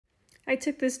I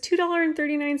took this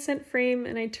 $2.39 frame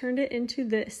and I turned it into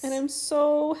this. And I'm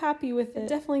so happy with it. It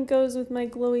definitely goes with my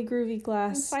glowy groovy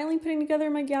glass. I'm finally putting together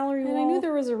my gallery wall. And I knew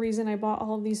there was a reason I bought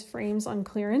all of these frames on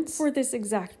clearance for this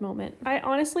exact moment. I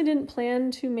honestly didn't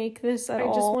plan to make this at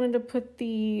all. I just wanted to put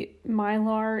the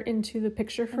Mylar into the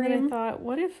picture frame. And then I thought,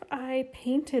 what if I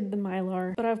painted the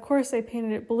Mylar? But of course I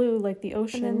painted it blue like the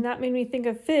ocean. And then that made me think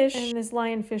of fish, and this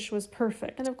lionfish was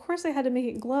perfect. And of course I had to make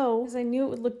it glow because I knew it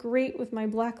would look great with my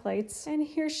black lights. And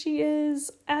here she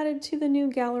is, added to the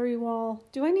new gallery wall.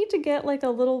 Do I need to get like a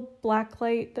little black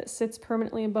light that sits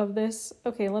permanently above this?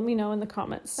 Okay, let me know in the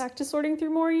comments. Back to sorting through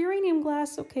more uranium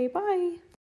glass. Okay, bye.